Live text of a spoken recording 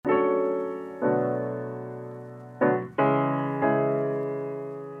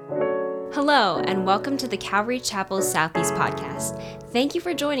Hello, and welcome to the Calvary Chapel Southeast podcast. Thank you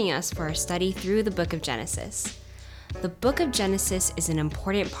for joining us for our study through the book of Genesis. The book of Genesis is an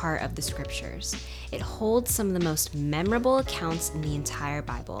important part of the scriptures. It holds some of the most memorable accounts in the entire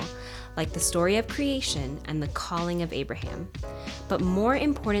Bible, like the story of creation and the calling of Abraham. But more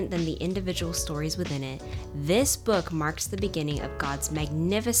important than the individual stories within it, this book marks the beginning of God's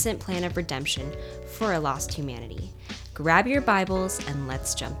magnificent plan of redemption for a lost humanity. Grab your Bibles and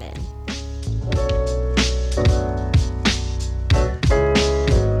let's jump in.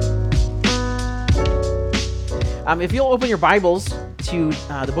 If you'll open your Bibles to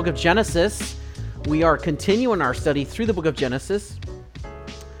the book of Genesis, we are continuing our study through the book of Genesis.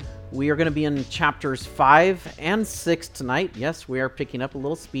 We are going to be in chapters 5 and 6 tonight. Yes, we are picking up a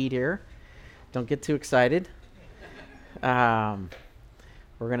little speed here. Don't get too excited. We're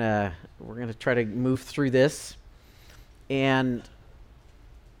gonna try to move through this, and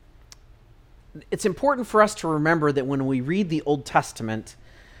it's important for us to remember that when we read the Old Testament,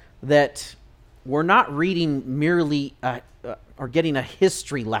 that we're not reading merely or getting a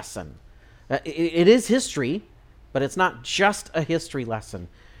history lesson. It is history, but it's not just a history lesson.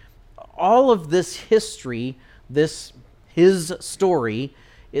 All of this history, his story,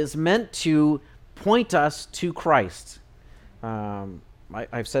 is meant to point us to Christ.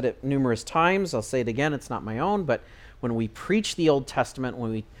 I've said it numerous times. I'll say it again. It's not my own, but when we preach the Old Testament,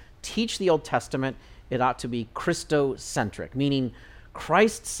 when we teach the Old Testament, it ought to be Christocentric, meaning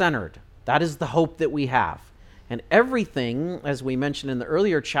Christ-centered. That is the hope that we have. And everything, as we mentioned in the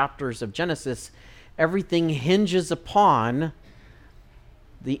earlier chapters of Genesis, everything hinges upon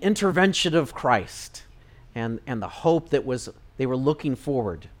the intervention of Christ and the hope that they were looking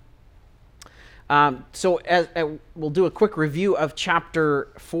forward. So we'll do a quick review of chapter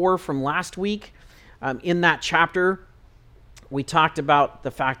 4 from last week. In that chapter, we talked about the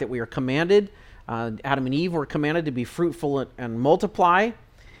fact that we are commanded, Adam and Eve were commanded to be fruitful and multiply.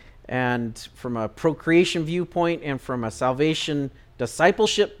 And from a procreation viewpoint and from a salvation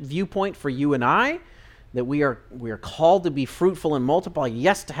discipleship viewpoint for you and I, that we are called to be fruitful and multiply,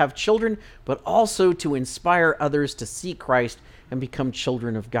 yes, to have children, but also to inspire others to seek Christ and become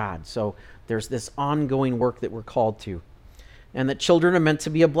children of God. So there's this ongoing work that we're called to. And that children are meant to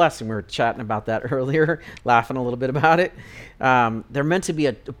be a blessing. We were chatting about that earlier, laughing a little bit about it. They're meant to be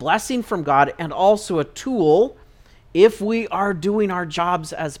a blessing from God and also a tool. If we are doing our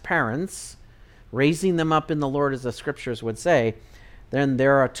jobs as parents, raising them up in the Lord, as the scriptures would say, then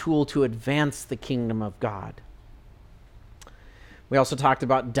they're a tool to advance the kingdom of God. We also talked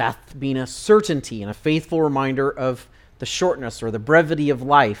about death being a certainty and a faithful reminder of the shortness or the brevity of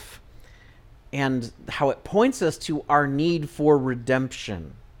life, and how it points us to our need for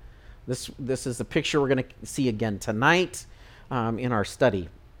redemption. This is the picture we're going to see again tonight in our study.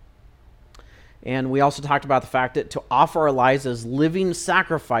 And we also talked about the fact that to offer our lives as living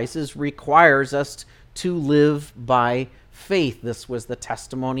sacrifices requires us to live by faith. This was the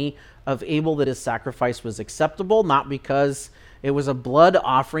testimony of Abel, that his sacrifice was acceptable, not because it was a blood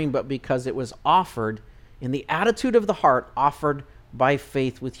offering, but because it was offered in the attitude of the heart, offered by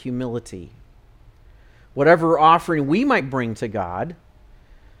faith with humility. Whatever offering we might bring to God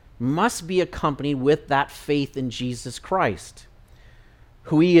must be accompanied with that faith in Jesus Christ,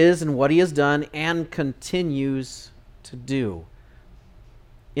 who he is and what he has done and continues to do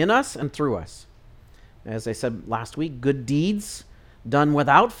in us and through us. As I said last week, good deeds done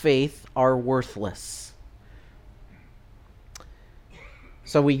without faith are worthless.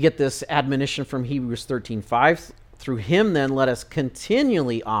 So we get this admonition from Hebrews 13:5. Through him then let us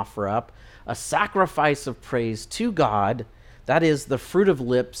continually offer up a sacrifice of praise to God, that is the fruit of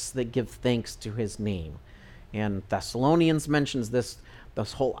lips that give thanks to his name. And Thessalonians mentions this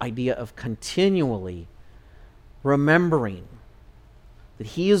whole idea of continually remembering that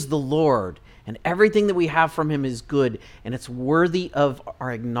he is the Lord and everything that we have from him is good, and it's worthy of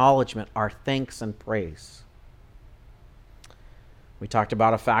our acknowledgement, our thanks and praise. We talked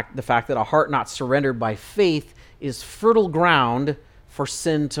about the fact that a heart not surrendered by faith is fertile ground for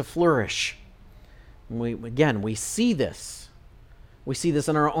sin to flourish. We see this. We see this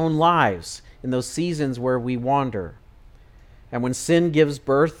in our own lives, in those seasons where we wander. And when sin gives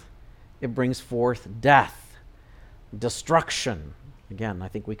birth, it brings forth death, destruction. Again, I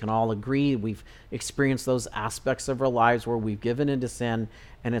think we can all agree we've experienced those aspects of our lives where we've given into sin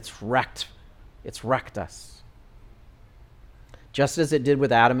and it's wrecked us. Just as it did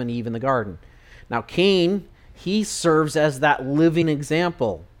with Adam and Eve in the garden. Now Cain, he serves as that living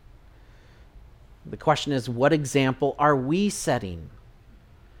example. The question is, what example are we setting?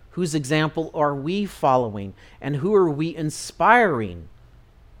 Whose example are we following? And who are we inspiring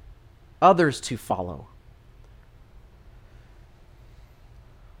others to follow.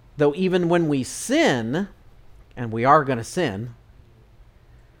 Though even when we sin, and we are going to sin,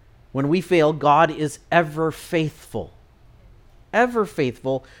 when we fail, God is ever faithful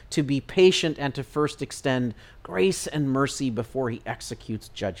to be patient and to first extend grace and mercy before he executes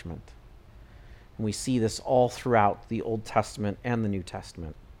judgment. And we see this all throughout the Old Testament and the New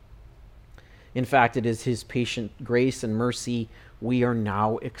Testament. In fact, it is his patient grace and mercy we are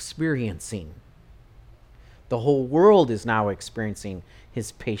now experiencing. The whole world is now experiencing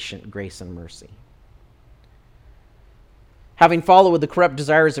his patient grace and mercy. Having followed the corrupt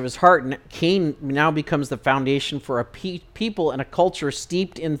desires of his heart, Cain now becomes the foundation for a people and a culture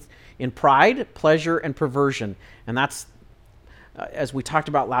steeped in pride, pleasure, and perversion. And that's, as we talked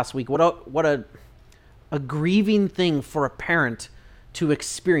about last week, what a grieving thing for a parent to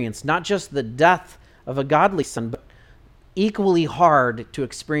experience. Not just the death of a godly son, but equally hard to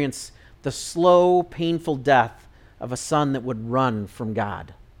experience the slow, painful death of a son that would run from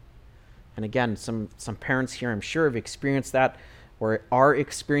God. And again, some parents here, I'm sure, have experienced that or are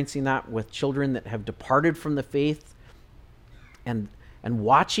experiencing that with children that have departed from the faith, and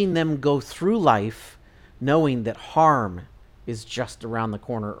watching them go through life knowing that harm is just around the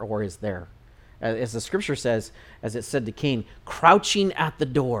corner or is there. As the scripture says, as it said to Cain, crouching at the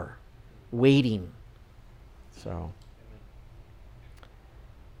door, waiting. So,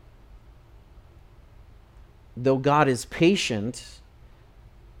 though God is patient,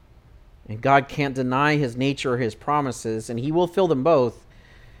 and God can't deny his nature or his promises, and he will fill them both,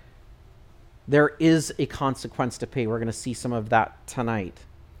 there is a consequence to pay. We're going to see some of that tonight.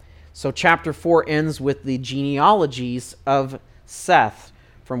 So chapter 4 ends with the genealogies of Seth,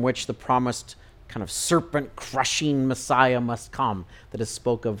 from which the promised kind of serpent-crushing Messiah must come that is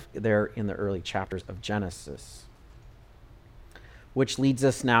spoke of there in the early chapters of Genesis. Which leads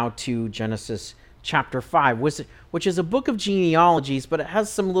us now to Genesis chapter 5, which is a book of genealogies, but it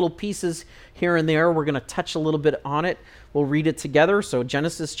has some little pieces here and there. We're going to touch a little bit on it. We'll read it together. So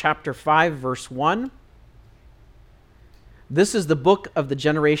Genesis chapter 5, verse 1. This is the book of the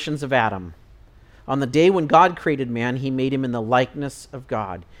generations of Adam. On the day when God created man, he made him in the likeness of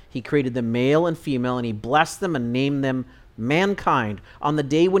God. He created them male and female, and he blessed them and named them mankind on the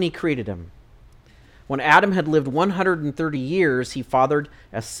day when he created him. When Adam had lived 130 years, he fathered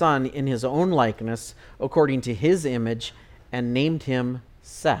a son in his own likeness, according to his image, and named him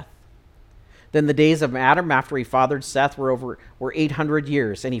Seth. Then the days of Adam after he fathered Seth were 800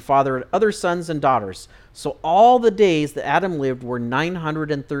 years, and he fathered other sons and daughters. So all the days that Adam lived were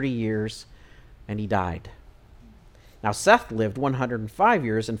 930 years, and he died. Now Seth lived 105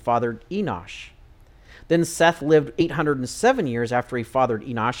 years and fathered Enosh. Then Seth lived 807 years after he fathered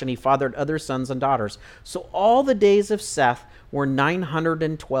Enosh, and he fathered other sons and daughters. So all the days of Seth were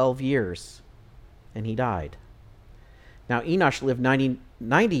 912 years, and he died. Now Enosh lived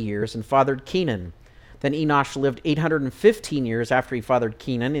 90 years and fathered Kenan. Then Enosh lived 815 years after he fathered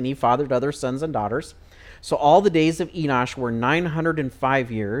Kenan, and he fathered other sons and daughters. So all the days of Enosh were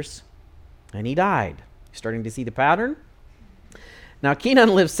 905 years, and he died. Starting to see the pattern? Now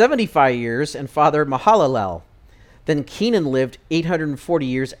Kenan lived 75 years and fathered Mahalalel. Then Kenan lived 840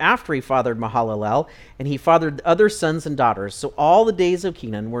 years after he fathered Mahalalel, and he fathered other sons and daughters. So all the days of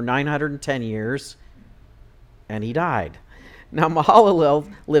Kenan were 910 years, and he died. Now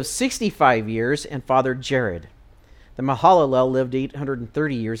Mahalalel lived 65 years and fathered Jared. Then Mahalalel lived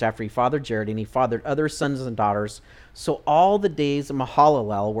 830 years after he fathered Jared, and he fathered other sons and daughters. So all the days of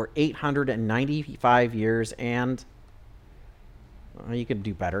Mahalalel were 895 years, and you could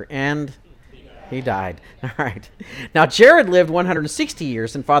do better. And he died. All right. Now Jared lived 160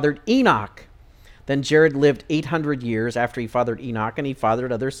 years and fathered Enoch. Then Jared lived 800 years after he fathered Enoch, and he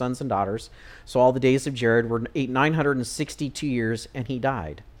fathered other sons and daughters. So all the days of Jared were 962 years, and he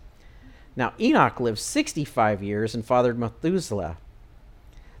died. Now Enoch lived 65 years and fathered Methuselah.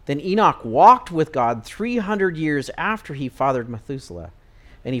 Then Enoch walked with God 300 years after he fathered Methuselah,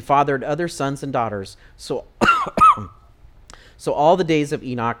 and he fathered other sons and daughters. So all the days of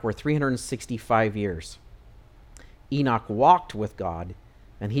Enoch were 365 years. Enoch walked with God,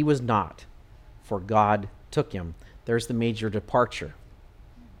 and he was not, for God took him. There's the major departure.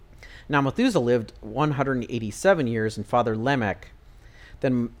 Now Methuselah lived 187 years and fathered Lamech.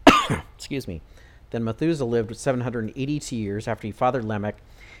 Then, Then Methuselah lived 782 years after he fathered Lamech,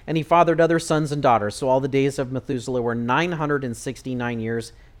 and he fathered other sons and daughters. So all the days of Methuselah were 969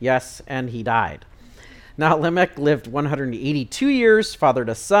 years. Yes, and he died. Now Lamech lived 182 years, fathered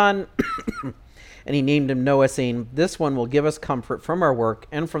a son, and he named him Noah, saying, "This one will give us comfort from our work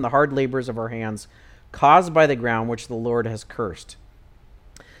and from the hard labors of our hands, caused by the ground which the Lord has cursed."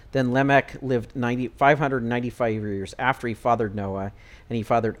 Then Lamech lived 595 years after he fathered Noah, and he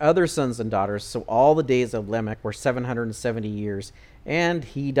fathered other sons and daughters. So all the days of Lamech were 770 years, and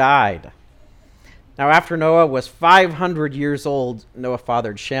he died. Now after Noah was 500 years old, Noah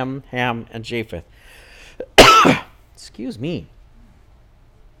fathered Shem, Ham, and Japheth. Excuse me.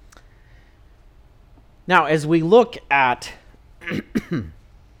 Now, as we look at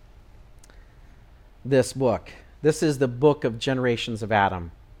this book, this is the book of generations of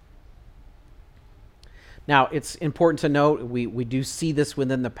Adam. Now, it's important to note, we do see this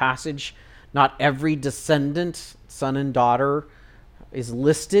within the passage. Not every descendant, son and daughter, is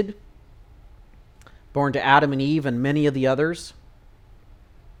listed, born to Adam and Eve and many of the others.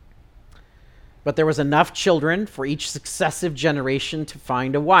 But there was enough children for each successive generation to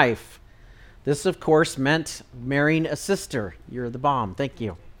find a wife. This, of course, meant marrying a sister. You're the bomb. Thank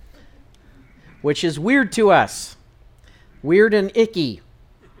you. Which is weird to us. Weird and icky.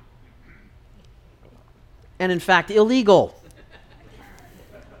 And in fact, illegal.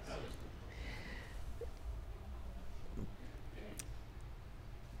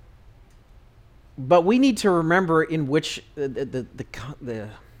 But we need to remember in which the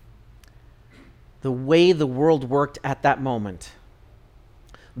way the world worked at that moment.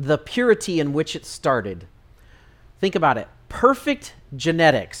 The purity in which it started. Think about it. Perfect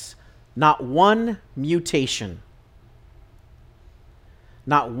genetics. Not one mutation.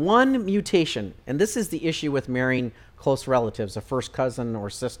 Not one mutation. And this is the issue with marrying close relatives, a first cousin or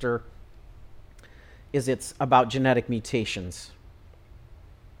sister, is it's about genetic mutations.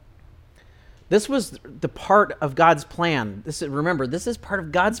 This was the part of God's plan. Remember, this is part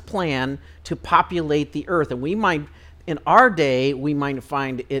of God's plan to populate the earth. And we might, in our day, we might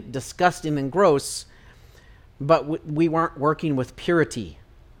find it disgusting and gross, but we weren't working with purity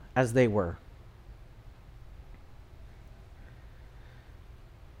as they were.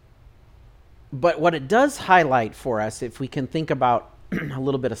 But what it does highlight for us, if we can think about a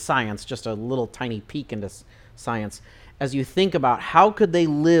little bit of science, just a little tiny peek into science, as you think about how could they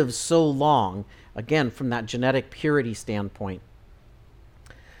live so long, again, from that genetic purity standpoint,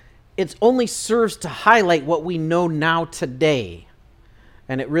 it only serves to highlight what we know now today.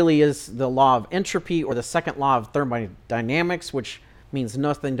 And it really is the law of entropy, or the second law of thermodynamics, which means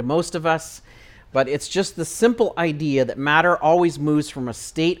nothing to most of us. But it's just the simple idea that matter always moves from a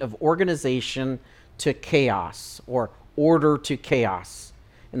state of organization to chaos, or order to chaos.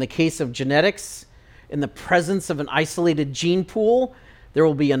 In the case of genetics, in the presence of an isolated gene pool, there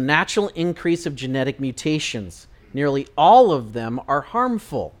will be a natural increase of genetic mutations. Nearly all of them are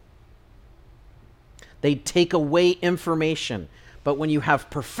harmful. They take away information. But when you have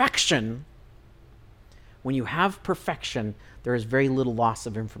perfection, there is very little loss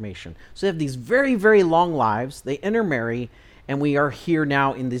of information. So they have these very, very long lives. They intermarry, and we are here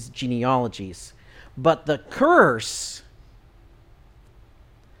now in these genealogies. But the curse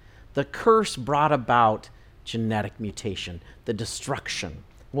brought about genetic mutation, the destruction.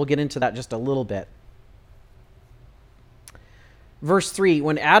 We'll get into that just a little bit. Verse 3,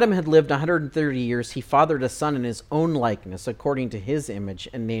 when Adam had lived 130 years, he fathered a son in his own likeness, according to his image,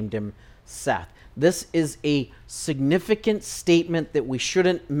 and named him Seth. This is a significant statement that we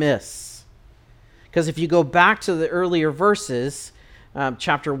shouldn't miss. Because if you go back to the earlier verses,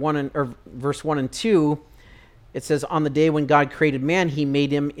 chapter 1 or verse 1 and 2, it says, on the day when God created man, he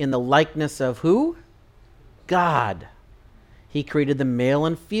made him in the likeness of who? God. He created them male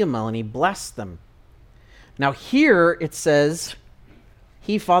and female, and he blessed them. Now here it says,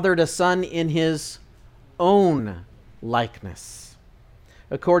 he fathered a son in his own likeness,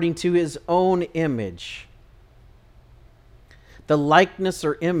 according to his own image. The likeness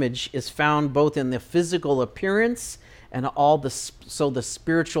or image is found both in the physical appearance and the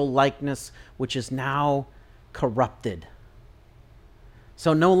spiritual likeness, which is now corrupted.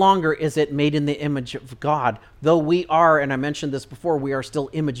 So no longer is it made in the image of God. Though we are, and I mentioned this before, we are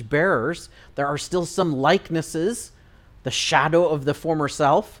still image bearers. There are still some likenesses, the shadow of the former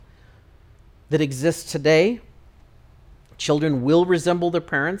self, that exists today. Children will resemble their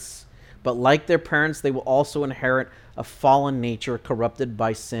parents, but like their parents, they will also inherit a fallen nature corrupted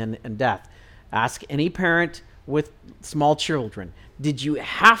by sin and death. Ask any parent with small children, did you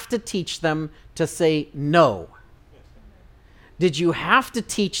have to teach them to say no? Did you have to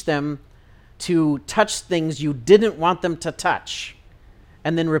teach them to touch things you didn't want them to touch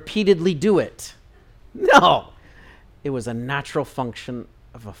and then repeatedly do it? No. It was a natural function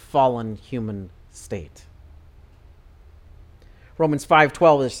of a fallen human state. Romans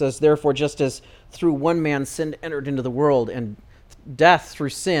 5:12, it says, therefore, just as through one man sin entered into the world, and death through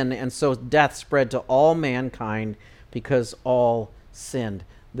sin, and so death spread to all mankind because all sinned.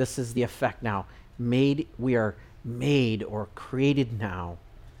 This is the effect now. We are made or created now,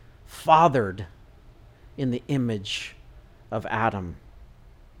 fathered in the image of Adam.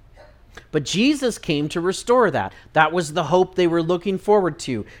 But Jesus came to restore that. That was the hope they were looking forward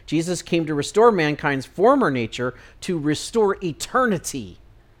to. Jesus came to restore mankind's former nature, to restore eternity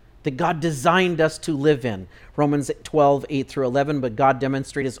that God designed us to live in. Romans 12, 8 through 11, but God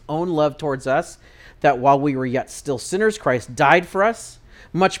demonstrated his own love towards us, that while we were yet still sinners, Christ died for us.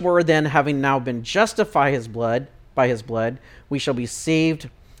 Much more then, having now been justified by his blood, we shall be saved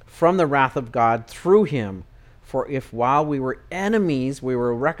from the wrath of God through him. For if while we were enemies, we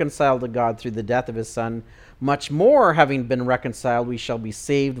were reconciled to God through the death of his Son, much more, having been reconciled, we shall be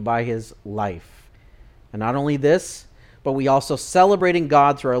saved by his life. And not only this, but we also celebrating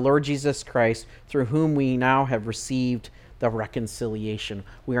God through our Lord Jesus Christ, through whom we now have received the reconciliation.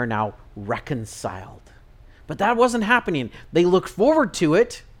 We are now reconciled. But that wasn't happening. They looked forward to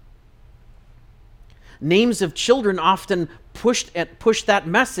it. Names of children often push that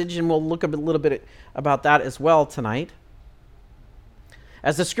message, and we'll look a little bit about that as well tonight.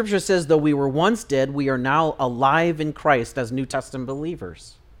 As the scripture says, though we were once dead, we are now alive in Christ as New Testament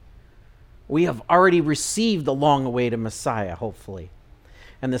believers. We have already received the long-awaited Messiah, hopefully.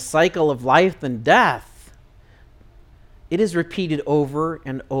 And the cycle of life and death, it is repeated over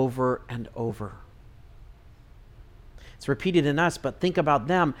and over and over. It's repeated in us, but think about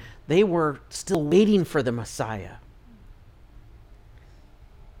them. They were still waiting for the Messiah.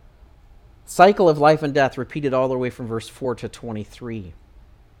 Cycle of life and death repeated all the way from verse 4 to 23.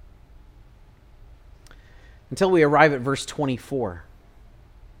 Until we arrive at verse 24.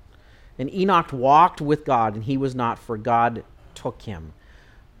 And Enoch walked with God, and he was not, for God took him.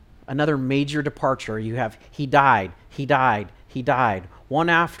 Another major departure. You have he died, one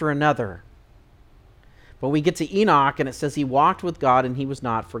after another. But we get to Enoch, and it says he walked with God, and he was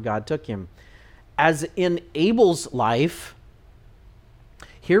not, for God took him. As in Abel's life,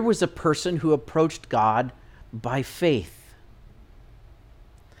 here was a person who approached God by faith.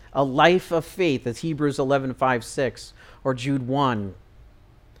 A life of faith, as Hebrews 11, 5, 6, or Jude 1,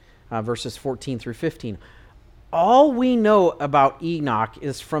 verses 14 through 15. All we know about Enoch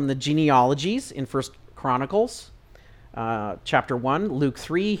is from the genealogies in 1 Chronicles, chapter 1, Luke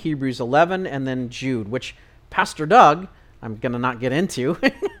 3, Hebrews 11, and then Jude, which Pastor Doug, I'm going to not get into,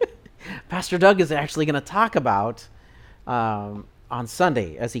 Pastor Doug is actually going to talk about on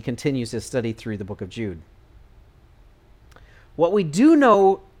Sunday as he continues his study through the book of Jude. What we do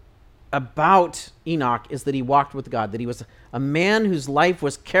know about Enoch is that he walked with God, that he was a man whose life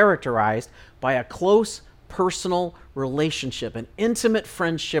was characterized by a close personal relationship, an intimate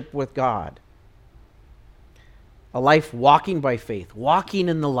friendship with God. A life walking by faith, walking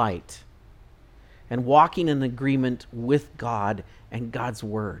in the light, and walking in agreement with God and God's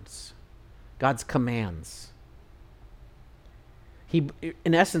words, God's commands.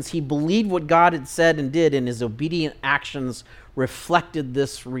 In essence, he believed what God had said and did, and his obedient actions reflected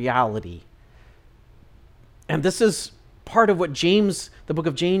this reality. And this is part of what the book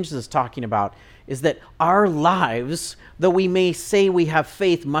of James is talking about, is that our lives, though we may say we have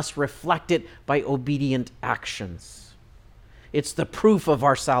faith, must reflect it by obedient actions. It's the proof of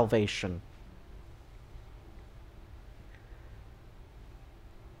our salvation.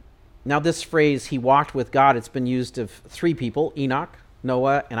 Now, this phrase, he walked with God, it's been used of three people, Enoch,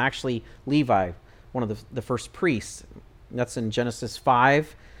 Noah, and actually Levi, one of the first priests. That's in Genesis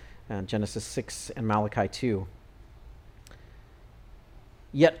 5, Genesis 6, and Malachi 2.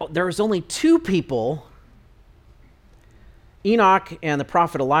 Yet there is only two people, Enoch and the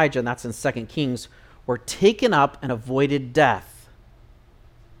prophet Elijah, and that's in 2 Kings, were taken up and avoided death.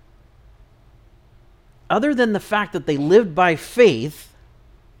 Other than the fact that they lived by faith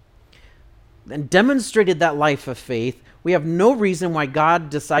and demonstrated that life of faith, we have no reason why God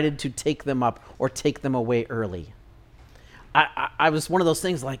decided to take them up or take them away early. I was one of those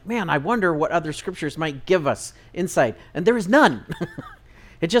things like, man, I wonder what other scriptures might give us insight. And there is none.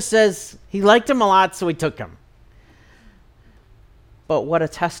 It just says he liked him a lot, so he took him. But what a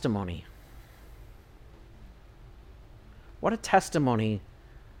testimony. What a testimony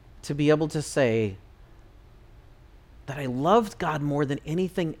to be able to say that I loved God more than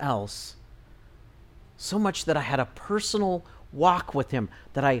anything else, so much that I had a personal walk with him,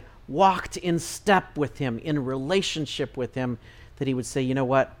 that I walked in step with him, in relationship with him, that he would say, you know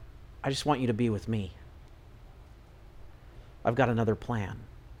what? I just want you to be with me. I've got another plan.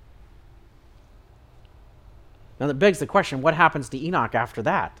 Now that begs the question, what happens to Enoch after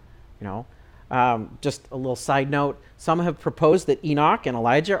that? Just a little side note, some have proposed that Enoch and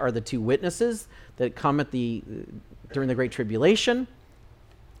Elijah are the two witnesses that come during the Great Tribulation.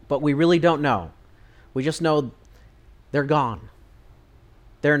 but we really don't know. We just know they're gone.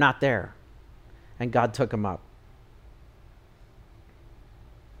 They're not there. And God took them up.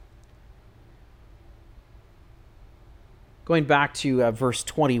 Going back to verse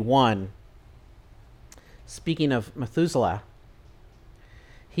 21, speaking of Methuselah,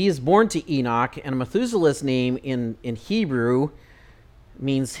 he is born to Enoch, and Methuselah's name in Hebrew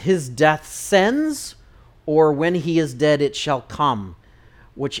means his death sends, or when he is dead it shall come,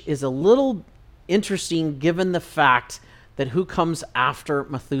 which is a little interesting given the fact that who comes after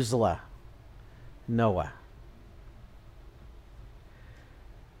Methuselah? Noah.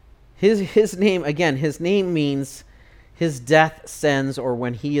 His name, again, his name means his death sends, or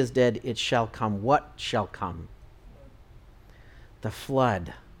when he is dead, it shall come. What shall come? The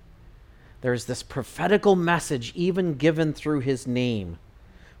flood. There's this prophetical message even given through his name.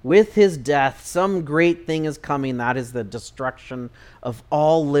 With his death, some great thing is coming. That is the destruction of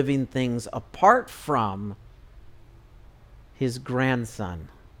all living things apart from his grandson,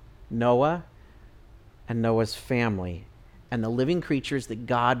 Noah, and Noah's family, and the living creatures that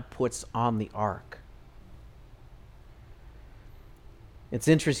God puts on the ark. It's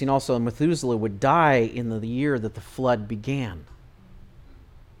interesting also, Methuselah would die in the year that the flood began.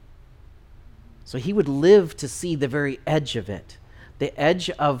 So he would live to see the very edge of it, the edge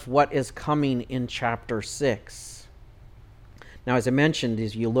of what is coming in chapter 6. Now, as I mentioned,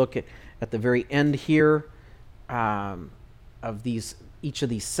 as you look at the very end here of each of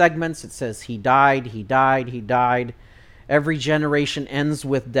these segments, it says he died, he died, he died. Every generation ends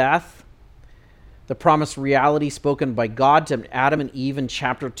with death. The promised reality spoken by God to Adam and Eve in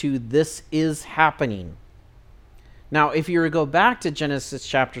chapter 2, this is happening. Now, if you were to go back to Genesis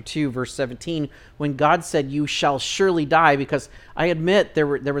chapter 2, verse 17, when God said, you shall surely die, because I admit there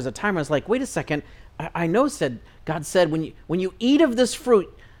was a time I was like, wait a second, I know God said, when you eat of this fruit,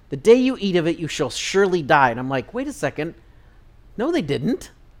 the day you eat of it, you shall surely die. And I'm like, wait a second, no, they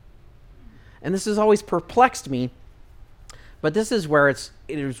didn't. And this has always perplexed me, but this is where it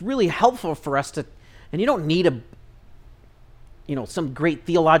is really helpful for us to, and you don't need some great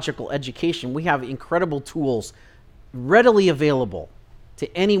theological education. We have incredible tools readily available to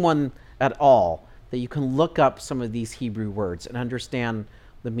anyone at all that you can look up some of these Hebrew words and understand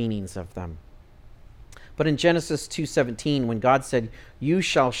the meanings of them. But in Genesis 2:17, when God said, you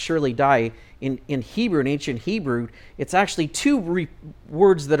shall surely die, in Hebrew, in ancient Hebrew, it's actually two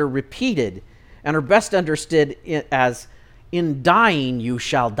words that are repeated and are best understood as, in dying you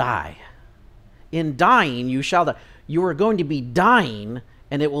shall die. In dying you shall die. You are going to be dying,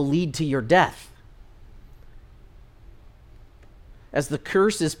 and it will lead to your death. As the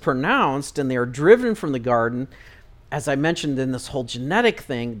curse is pronounced and they are driven from the garden, as I mentioned in this whole genetic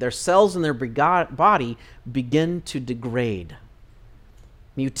thing, their cells in their body begin to degrade.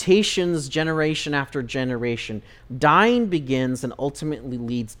 Mutations generation after generation. Dying begins and ultimately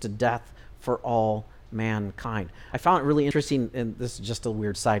leads to death for all mankind. I found it really interesting, and this is just a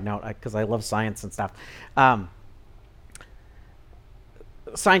weird side note because I love science and stuff.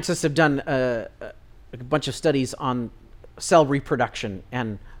 Scientists have done a bunch of studies on cell reproduction,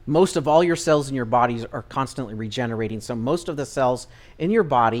 and most of all your cells in your bodies are constantly regenerating. So most of the cells in your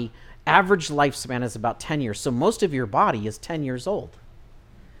body, average lifespan is about 10 years. So most of your body is 10 years old,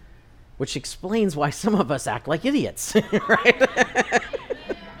 which explains why some of us act like idiots, right?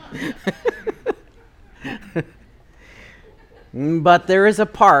 But there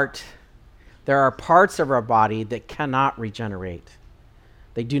are parts of our body that cannot regenerate.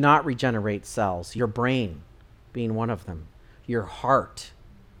 They do not regenerate cells. Your brain being one of them, your heart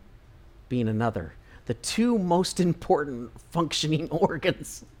being another. The two most important functioning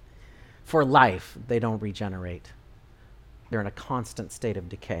organs for life, they don't regenerate. They're in a constant state of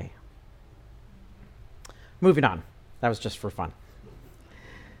decay. Moving on. That was just for fun.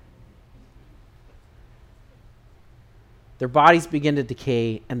 Their bodies begin to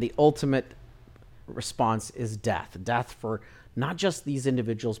decay, and the ultimate response is death. Death for not just these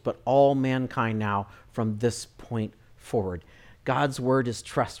individuals, but all mankind now from this point forward. God's word is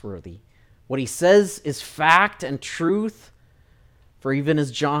trustworthy. What he says is fact and truth. For even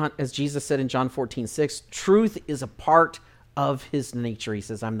as Jesus said in John 14:6, truth is a part of his nature. He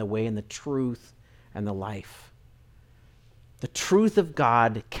says, I'm the way and the truth and the life. The truth of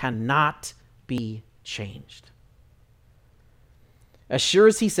God cannot be changed. As sure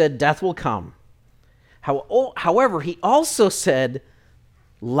as he said, death will come. However, he also said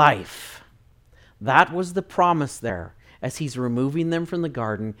life. That was the promise there. As he's removing them from the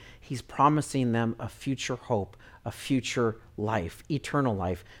garden, he's promising them a future hope, a future life, eternal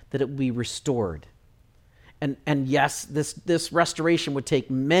life, that it will be restored. And yes, this restoration would take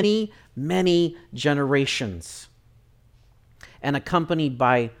many, many generations and accompanied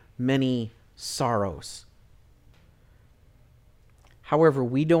by many sorrows. However,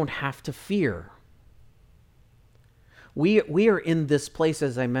 we don't have to fear. We are in this place,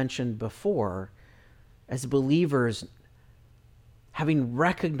 as I mentioned before, as believers, having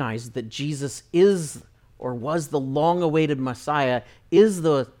recognized that Jesus is or was the long-awaited Messiah, is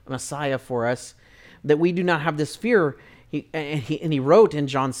the Messiah for us, that we do not have this fear. He wrote in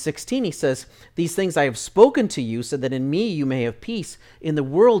John 16, he says, "These things I have spoken to you so that in me you may have peace. In the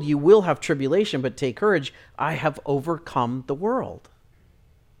world you will have tribulation, but take courage. I have overcome the world."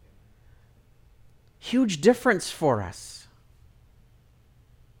 Huge difference for us.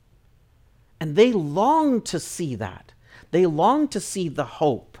 And they long to see that. They long to see the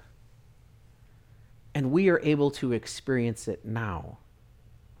hope. And we are able to experience it now.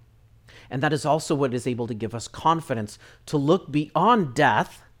 And that is also what is able to give us confidence to look beyond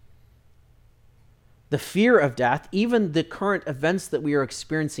death, the fear of death, even the current events that we are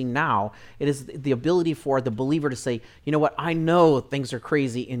experiencing now. It is the ability for the believer to say, you know what, I know things are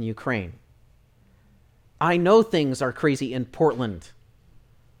crazy in Ukraine. I know things are crazy in Portland,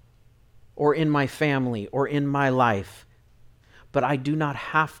 or in my family, or in my life. But I do not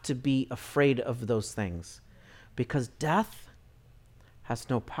have to be afraid of those things, because death has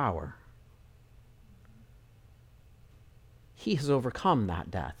no power. He has overcome that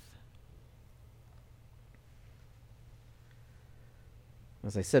death.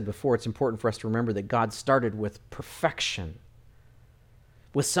 As I said before, it's important for us to remember that God started with perfection,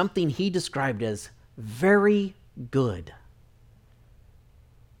 with something he described as very good.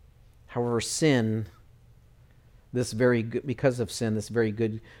 However, because of sin, this very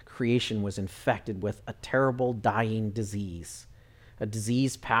good creation was infected with a terrible dying disease, a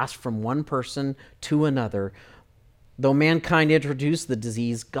disease passed from one person to another. Though mankind introduced the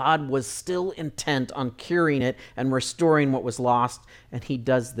disease, God was still intent on curing it and restoring what was lost, and he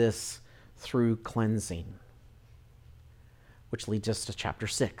does this through cleansing, which leads us to chapter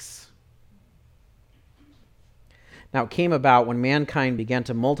 6. Now it came about when mankind began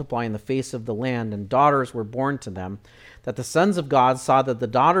to multiply in the face of the land, and daughters were born to them, that the sons of God saw that the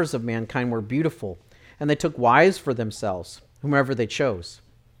daughters of mankind were beautiful, and they took wives for themselves, whomever they chose.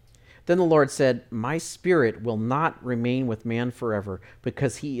 Then the Lord said, "My spirit will not remain with man forever,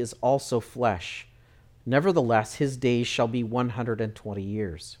 because he is also flesh. Nevertheless, his days shall be 120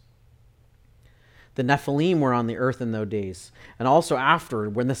 years." The Nephilim were on the earth in those days, and also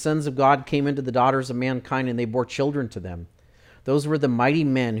afterward, when the sons of God came into the daughters of mankind, and they bore children to them. Those were the mighty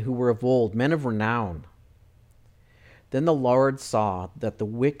men who were of old, men of renown. Then the Lord saw that the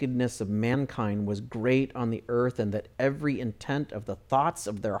wickedness of mankind was great on the earth, and that every intent of the thoughts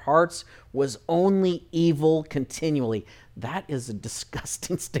of their hearts was only evil continually. That is a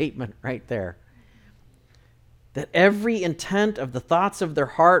disgusting statement right there. That every intent of the thoughts of their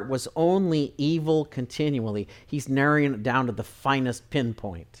heart was only evil continually. He's narrowing it down to the finest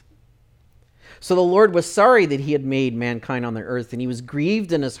pinpoint. So the Lord was sorry that he had made mankind on the earth, and he was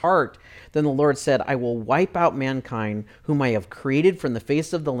grieved in his heart. Then the Lord said, "I will wipe out mankind, whom I have created from the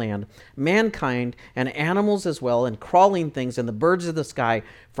face of the land, mankind and animals as well, and crawling things and the birds of the sky,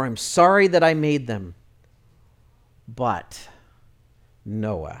 for I'm sorry that I made them." But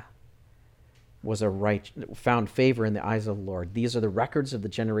Noah found favor in the eyes of the Lord. These are the records of the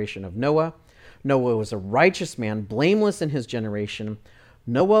generation of Noah. Noah was a righteous man, blameless in his generation.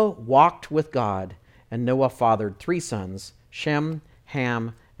 Noah walked with God, and Noah fathered 3 sons, Shem,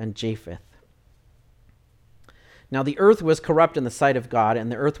 Ham, and Japheth. Now the earth was corrupt in the sight of God,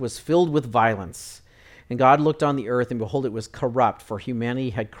 and the earth was filled with violence. And God looked on the earth, and behold, it was corrupt, for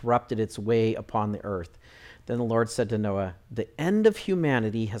humanity had corrupted its way upon the earth. Then the Lord said to Noah, "The end of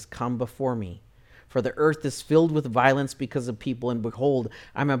humanity has come before me, for the earth is filled with violence because of people, and behold,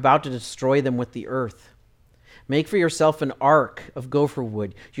 I'm about to destroy them with the earth. Make for yourself an ark of gopher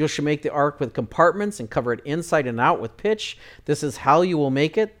wood. You shall make the ark with compartments and cover it inside and out with pitch. This is how you will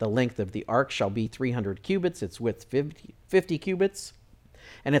make it. The length of the ark shall be 300 cubits, its width 50 cubits,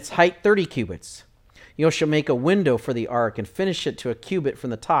 and its height 30 cubits. You shall make a window for the ark and finish it to a cubit from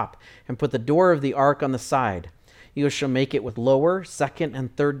the top, and put the door of the ark on the side. You shall make it with lower, second,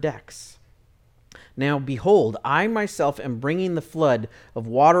 and third decks. Now, behold, I myself am bringing the flood of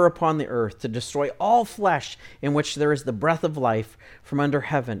water upon the earth to destroy all flesh in which there is the breath of life from under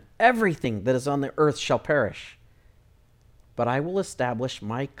heaven. Everything that is on the earth shall perish. But I will establish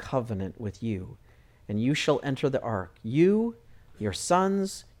my covenant with you, and you shall enter the ark, you, your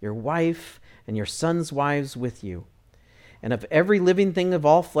sons, your wife, and your sons' wives with you. And of every living thing of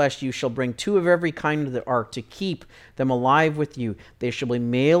all flesh you shall bring 2 of every kind of the ark to keep them alive with you. They shall be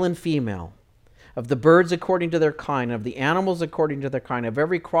male and female. Of the birds according to their kind, of the animals according to their kind, of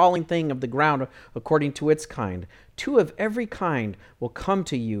every crawling thing of the ground according to its kind. 2 of every kind will come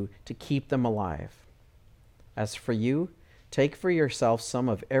to you to keep them alive. As for you, take for yourself some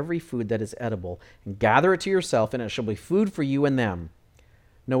of every food that is edible, and gather it to yourself, and it shall be food for you and them.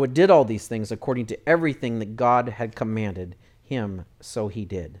 Noah did all these things according to everything that God had commanded him, so he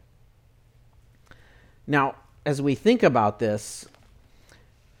did. Now, as we think about this,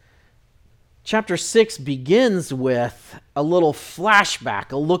 chapter 6 begins with a little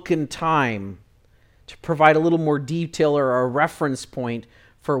flashback, a look in time, to provide a little more detail or a reference point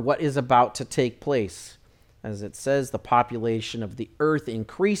for what is about to take place. As it says, the population of the earth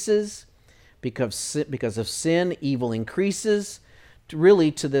increases because of sin, evil increases,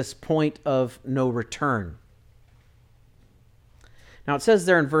 really to this point of no return. Now it says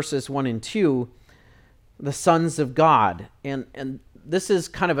there in verses 1 and 2, the sons of God. And this is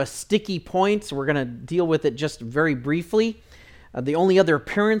kind of a sticky point, so we're going to deal with it just very briefly. The only other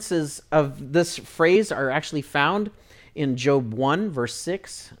appearances of this phrase are actually found in Job 1, verse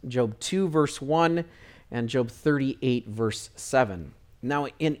 6, Job 2, verse 1, and Job 38, verse 7. Now,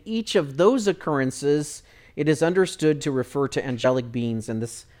 in each of those occurrences, it is understood to refer to angelic beings, and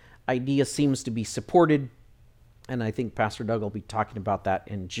this idea seems to be supported, and I think Pastor Doug will be talking about that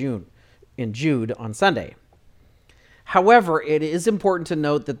in Jude on Sunday. However, it is important to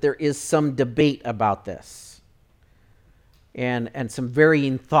note that there is some debate about this, and some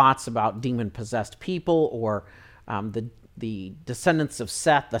varying thoughts about demon-possessed people, or the descendants of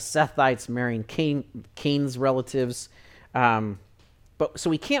Seth, the Sethites marrying Cain's relatives. So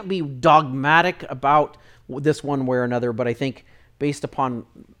we can't be dogmatic about this one way or another, but I think based upon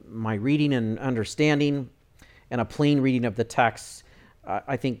my reading and understanding and a plain reading of the text,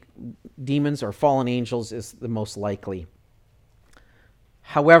 I think demons or fallen angels is the most likely.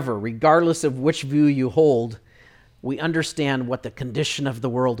 However, regardless of which view you hold, we understand what the condition of the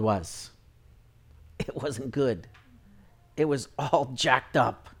world was. It wasn't good. It was all jacked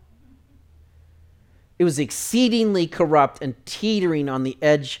up. It was exceedingly corrupt and teetering on the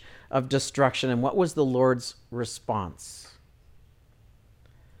edge of destruction. And what was the Lord's response?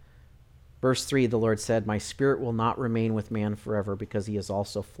 Verse 3, the Lord said, "My spirit will not remain with man forever, because he is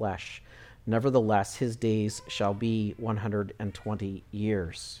also flesh. Nevertheless, his days shall be 120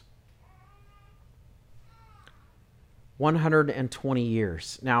 years." 120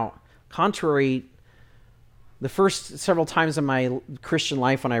 years. Now, contrary, the first several times in my Christian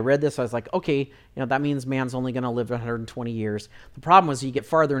life when I read this, I was like, okay, that means man's only going to live 120 years. The problem was, you get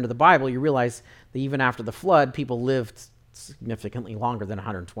farther into the Bible, you realize that even after the flood, people lived significantly longer than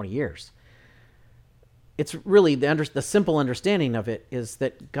 120 years. It's really the simple understanding of it is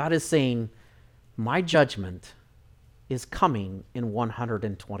that God is saying, my judgment is coming in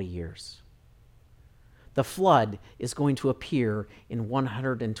 120 years. The flood is going to appear in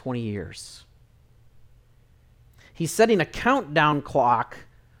 120 years. He's setting a countdown clock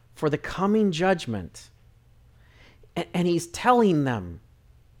for the coming judgment. And he's telling them,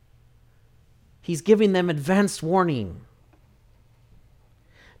 he's giving them advance warning.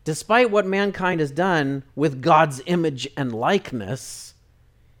 Despite what mankind has done with God's image and likeness,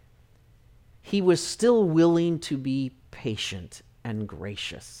 he was still willing to be patient and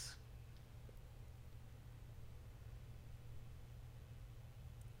gracious.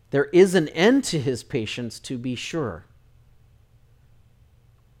 There is an end to his patience, to be sure.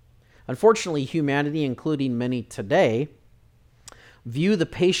 Unfortunately, humanity, including many today, view the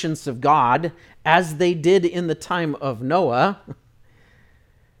patience of God, as they did in the time of Noah,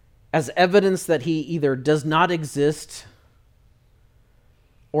 as evidence that he either does not exist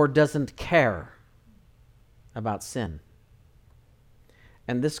or doesn't care about sin.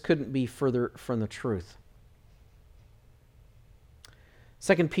 And this couldn't be further from the truth.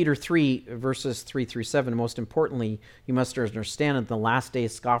 2 Peter 3, verses 3 through 7, most importantly, you must understand that in the last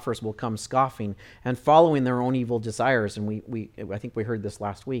days scoffers will come scoffing and following their own evil desires. And I think we heard this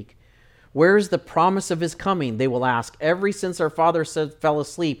last week. Where is the promise of his coming? They will ask. Ever since our father fell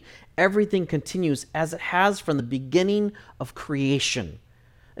asleep, everything continues as it has from the beginning of creation.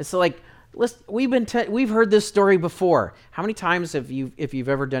 And so, we've heard this story before. How many times if you've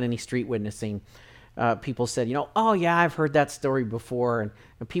ever done any street witnessing, people said, oh yeah, I've heard that story before,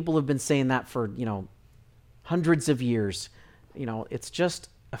 and people have been saying that for, hundreds of years. It's just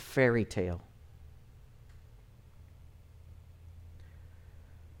a fairy tale.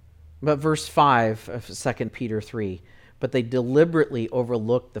 But verse 5 of 2 Peter 3, but they deliberately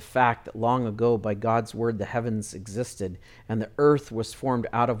overlooked the fact that long ago, by God's word, the heavens existed, and the earth was formed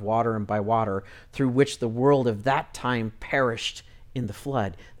out of water and by water, through which the world of that time perished in the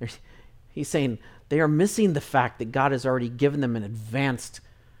flood. He's saying they are missing the fact that God has already given them an advanced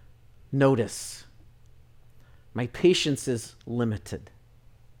notice. My patience is limited.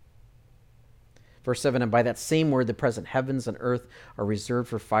 Verse 7, and by that same word, the present heavens and earth are reserved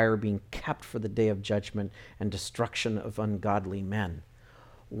for fire, being kept for the day of judgment and destruction of ungodly men.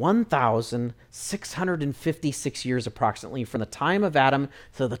 1,656 years approximately from the time of Adam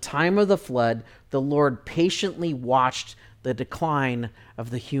to the time of the flood, the Lord patiently watched the decline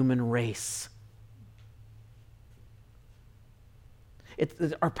of the human race.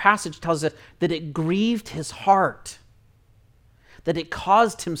 Our passage tells us that it grieved his heart, that it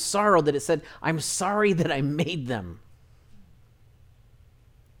caused him sorrow, that it said, I'm sorry that I made them.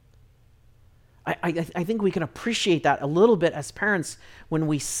 I think we can appreciate that a little bit as parents when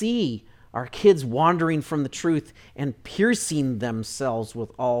we see our kids wandering from the truth and piercing themselves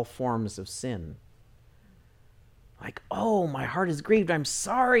with all forms of sin. Like, oh, my heart is grieved. I'm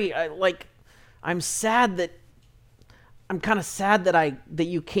sorry. I'm sad that I'm kind of sad that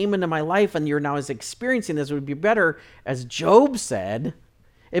you came into my life and you're now experiencing this. It would be better, as Job said,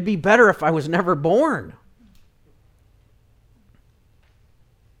 it'd be better if I was never born.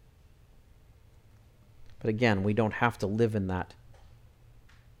 But again, we don't have to live in that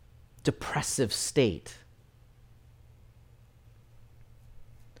depressive state.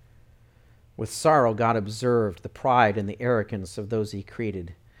 With sorrow, God observed the pride and the arrogance of those he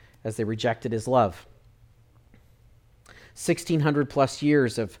created as they rejected his love. 1,600 plus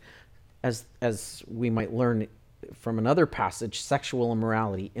years of, as we might learn from another passage, sexual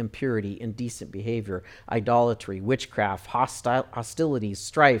immorality, impurity, indecent behavior, idolatry, witchcraft, hostilities,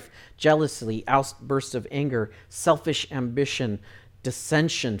 strife, jealousy, outbursts of anger, selfish ambition,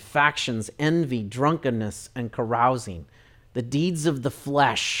 dissension, factions, envy, drunkenness, and carousing. The deeds of the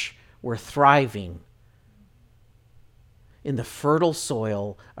flesh were thriving in the fertile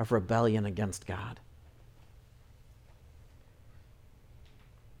soil of rebellion against God.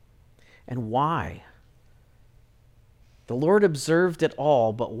 And why? The Lord observed it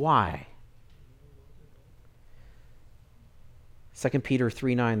all, but why? 2 Peter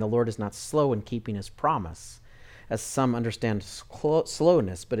 3:9, the Lord is not slow in keeping his promise, as some understand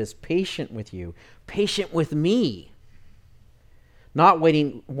slowness, but is patient with you, patient with me, not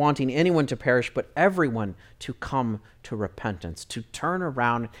wanting anyone to perish, but everyone to come to repentance, to turn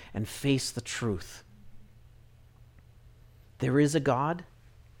around and face the truth. There is a God,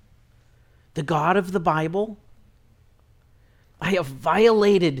 the God of the Bible. I have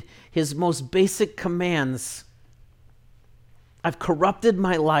violated his most basic commands. I've corrupted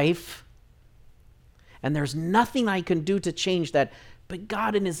my life, and there's nothing I can do to change that. But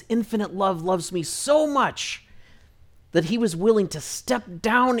God, in his infinite love, loves me so much that he was willing to step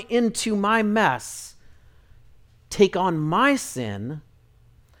down into my mess, take on my sin,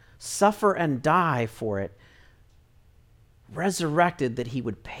 suffer and die for it, resurrected that he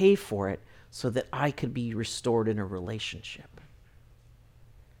would pay for it so that I could be restored in a relationship.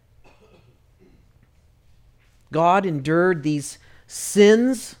 God endured these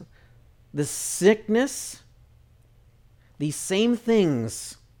sins, this sickness, these same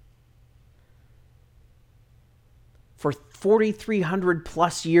things for 4,300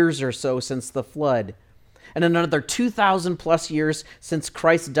 plus years or so since the flood, and another 2,000 plus years since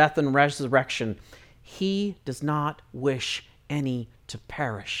Christ's death and resurrection. He does not wish any to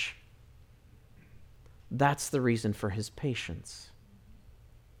perish. That's the reason for his patience.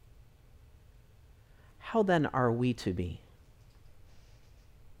 How then are we to be?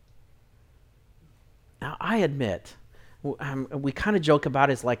 Now, I admit, we kind of joke about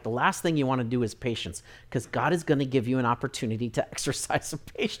it as like the last thing you want to do is patience, because God is going to give you an opportunity to exercise some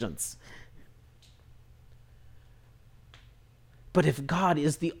patience. But if God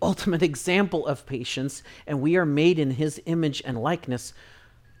is the ultimate example of patience, and we are made in his image and likeness,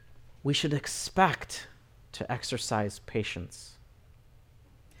 we should expect to exercise patience.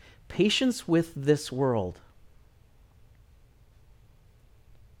 Patience with this world.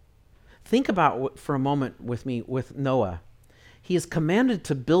 Think about for a moment with me with Noah. He is commanded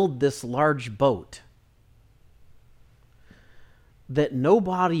to build this large boat that no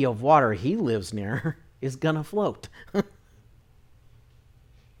body of water he lives near is going to float.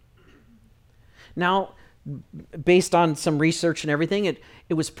 Now, based on some research and everything,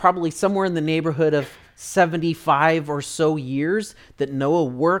 it was probably somewhere in the neighborhood of 75 or so years that Noah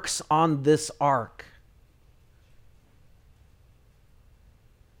works on this ark.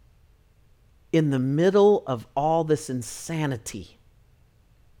 in the middle of all this insanity.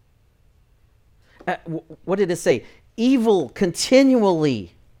 What did it say? Evil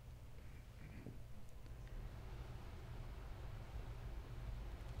continually.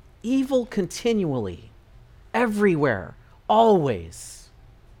 Evil continually. Everywhere. Always.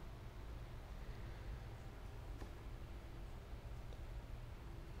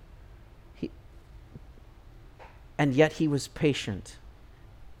 And yet he was patient.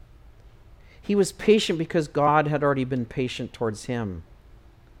 He was patient because God had already been patient towards him.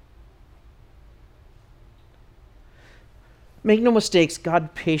 Make no mistakes, God's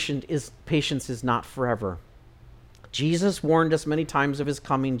patience is not forever. Jesus warned us many times of his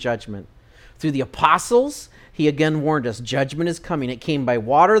coming judgment. Through the apostles, he again warned us, judgment is coming. It came by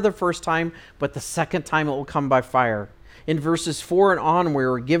water the first time, but the second time it will come by fire. In verses 4 and on, we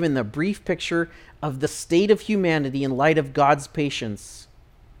were given the brief picture of the state of humanity in light of God's patience.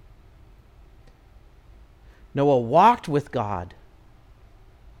 Noah walked with God.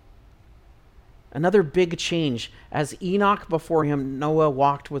 Another big change. As Enoch before him, Noah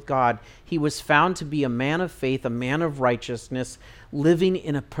walked with God. He was found to be a man of faith, a man of righteousness, living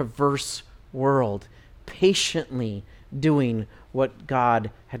in a perverse world, patiently doing what God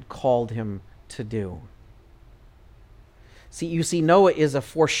had called him to do. You see, Noah is a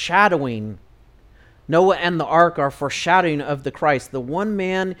foreshadowing. Noah and the ark are foreshadowing of the Christ, the one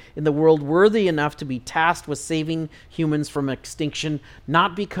man in the world worthy enough to be tasked with saving humans from extinction,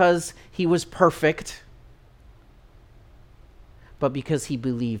 not because he was perfect, but because he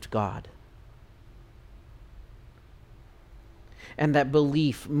believed God. And that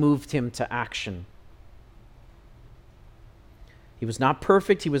belief moved him to action. He was not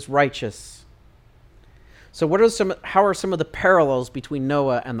perfect, he was righteous. So how are some of the parallels between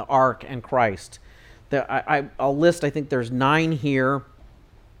Noah and the ark and Christ? I'll list, I think there's 9 here.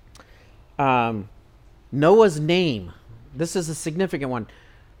 Noah's name. This is a significant one.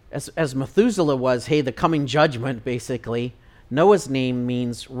 As Methuselah was, the coming judgment, basically. Noah's name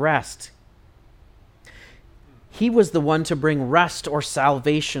means rest. He was the one to bring rest or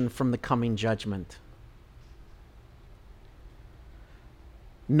salvation from the coming judgment.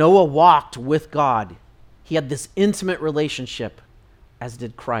 Noah walked with God. He had this intimate relationship, as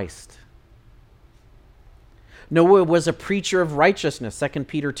did Christ. Noah was a preacher of righteousness, 2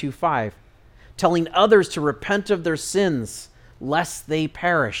 Peter 2:5, telling others to repent of their sins, lest they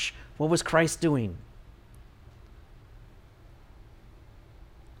perish. What was Christ doing?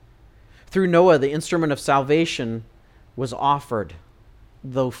 Through Noah, the instrument of salvation was offered,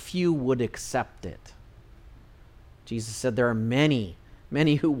 though few would accept it. Jesus said there are many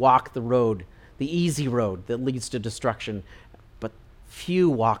who walk the road, the easy road that leads to destruction, but few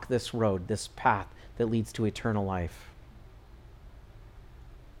walk this road, this path that leads to eternal life.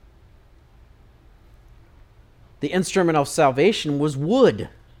 The instrument of salvation was wood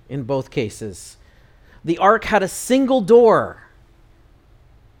in both cases. The ark had a single door.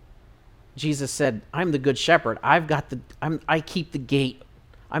 Jesus said, I'm the good shepherd. I keep the gate.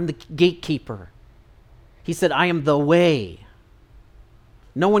 I'm the gatekeeper. He said, I am the way.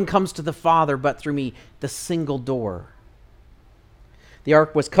 No one comes to the Father but through me, the single door. The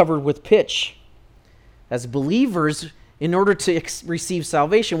ark was covered with pitch. As believers, in order to receive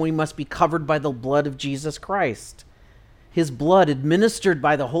salvation, we must be covered by the blood of Jesus Christ. His blood, administered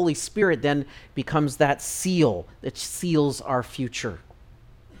by the Holy Spirit, then becomes that seal that seals our future.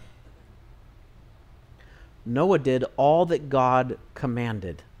 Noah did all that God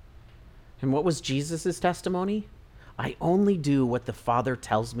commanded. And what was Jesus' testimony? I only do what the Father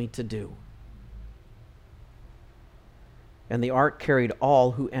tells me to do. And the ark carried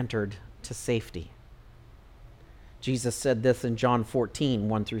all who entered to safety. Jesus said this in John 14,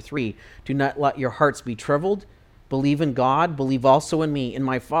 1-3. Do not let your hearts be troubled. Believe in God. Believe also in me. In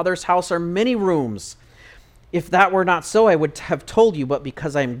my Father's house are many rooms. If that were not so, I would have told you, but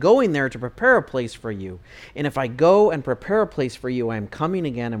because I am going there to prepare a place for you. And if I go and prepare a place for you, I am coming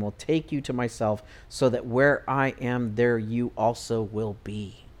again and will take you to myself, so that where I am, there you also will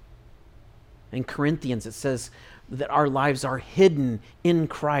be. In Corinthians, it says that our lives are hidden in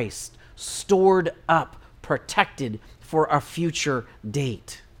Christ, stored up, protected for a future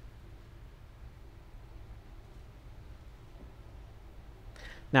date.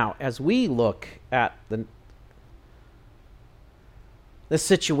 Now, as we look at the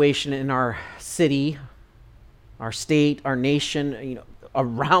situation in our city, our state, our nation,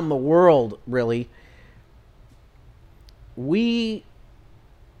 around the world, really, we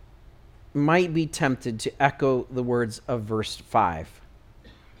might be tempted to echo the words of verse 5.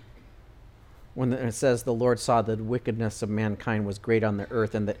 when it says the Lord saw that the wickedness of mankind was great on the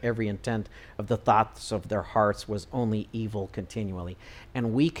earth, and that every intent of the thoughts of their hearts was only evil continually.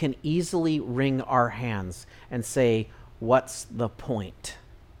 And we can easily wring our hands and say, what's the point?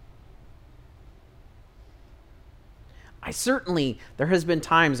 There has been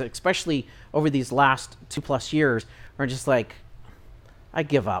times, especially over these last 2+ years, where I'm just like, I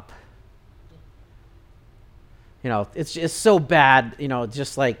give up. It's just so bad,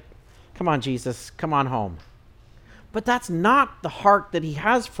 just like, come on, Jesus, come on home. But that's not the heart that he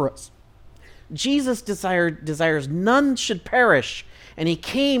has for us. Jesus desires none should perish, and he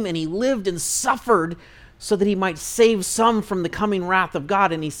came and he lived and suffered so that he might save some from the coming wrath of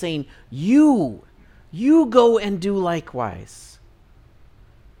God. And he's saying, you go and do likewise.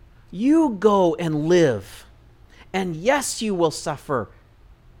 You go and live. And yes, you will suffer,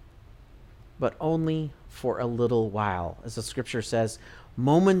 but only for a little while. As the scripture says,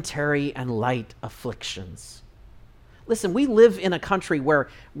 momentary and light afflictions. Listen, we live in a country where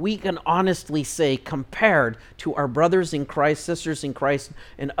we can honestly say, compared to our brothers in Christ, sisters in Christ,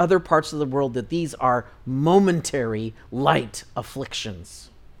 in other parts of the world, that these are momentary, light afflictions.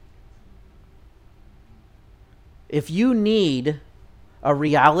 If you need a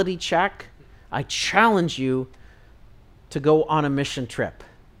reality check, I challenge you to go on a mission trip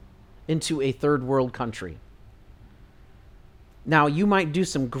into a third world country. Now, you might do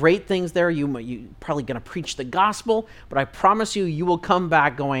some great things there. You're probably going to preach the gospel, but I promise you will come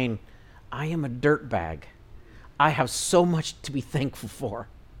back going, I am a dirtbag. I have so much to be thankful for.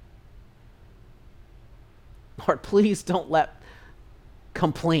 Lord, please don't let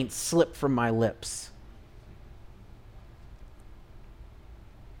complaints slip from my lips.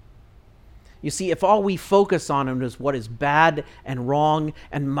 You see, if all we focus on is what is bad and wrong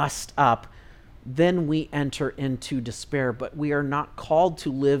and messed up, then we enter into despair. But we are not called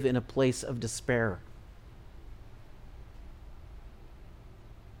to live in a place of despair.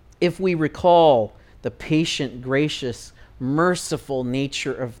 If we recall the patient, gracious, merciful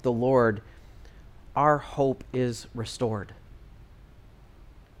nature of the Lord, our hope is restored.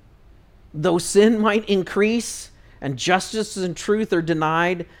 Though sin might increase and justice and truth are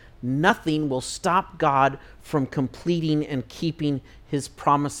denied, nothing will stop God from completing and keeping his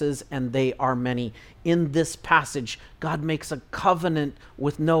promises, and they are many. In this passage, God makes a covenant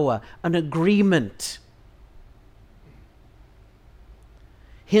with Noah, an agreement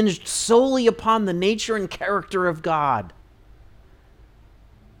hinged solely upon the nature and character of God.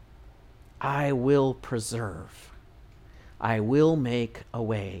 I will preserve. I will make a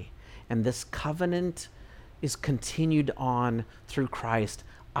way. And this covenant is continued on through Christ.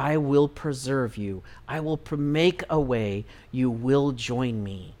 I will preserve you. I will make a way. You will join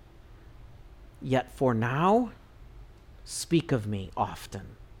me. Yet for now, speak of me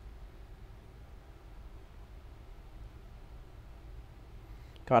often.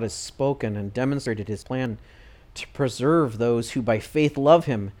 God has spoken and demonstrated his plan to preserve those who by faith love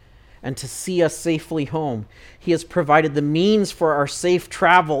him and to see us safely home. He has provided the means for our safe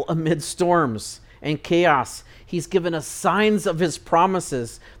travel amid storms and chaos. He's given us signs of his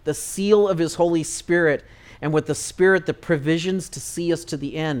promises, the seal of his Holy Spirit, and with the Spirit, the provisions to see us to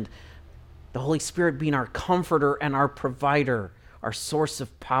the end. The Holy Spirit being our comforter and our provider, our source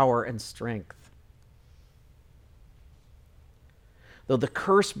of power and strength. Though the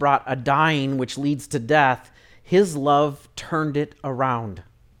curse brought a dying which leads to death, his love turned it around.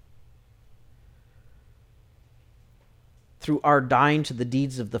 Through our dying to the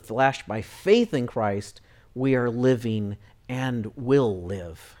deeds of the flesh by faith in Christ, we are living and will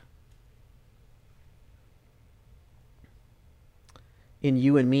live. In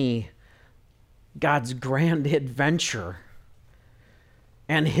you and me, God's grand adventure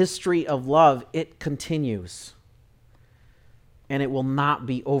and history of love, it continues. And it will not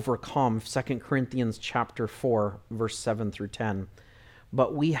be overcome. 2 Corinthians chapter 4, verse 7 through 10.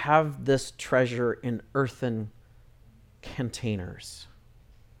 But we have this treasure in earthen containers,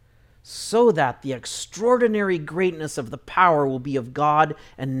 so that the extraordinary greatness of the power will be of God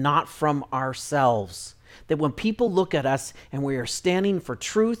and not from ourselves. That when people look at us and we are standing for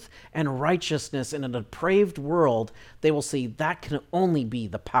truth and righteousness in a depraved world, they will see that can only be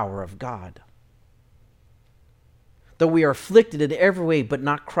the power of God. Though we are afflicted in every way but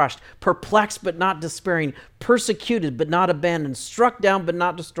not crushed, perplexed but not despairing, persecuted but not abandoned, struck down but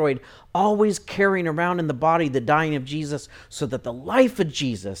not destroyed, always carrying around in the body the dying of Jesus, so that the life of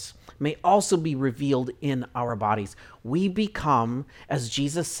Jesus may also be revealed in our bodies. We become, as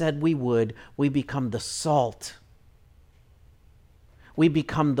Jesus said we would, we become the salt. We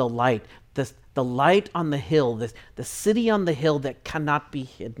become the light, the light on the hill, the city on the hill that cannot be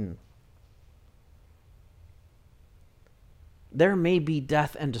hidden. There may be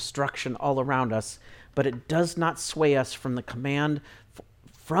death and destruction all around us, but it does not sway us from the command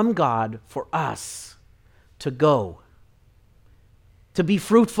from God for us to go, to be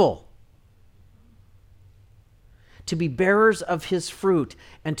fruitful, to be bearers of his fruit,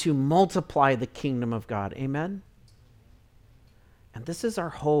 and to multiply the kingdom of God. Amen? And this is our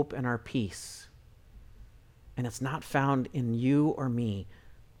hope and our peace. And it's not found in you or me.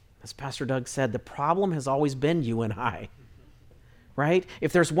 As Pastor Doug said, the problem has always been you and I. Right?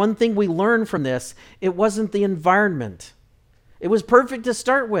 If there's one thing we learn from this, it wasn't the environment. It was perfect to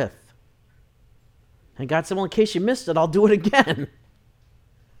start with. And God said, well, in case you missed it, I'll do it again.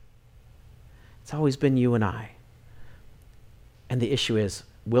 It's always been you and I. And the issue is,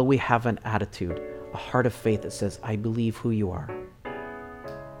 will we have an attitude, a heart of faith that says, I believe who you are.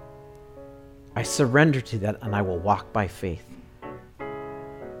 I surrender to that, and I will walk by faith,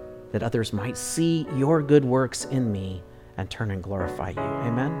 that others might see your good works in me and turn and glorify you.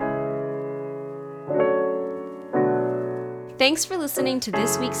 Amen? Thanks for listening to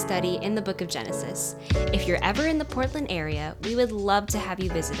this week's study in the book of Genesis. If you're ever in the Portland area, we would love to have you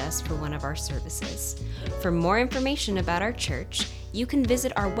visit us for one of our services. For more information about our church, you can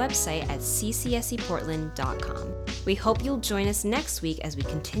visit our website at ccseportland.com. We hope you'll join us next week as we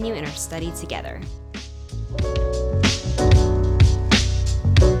continue in our study together.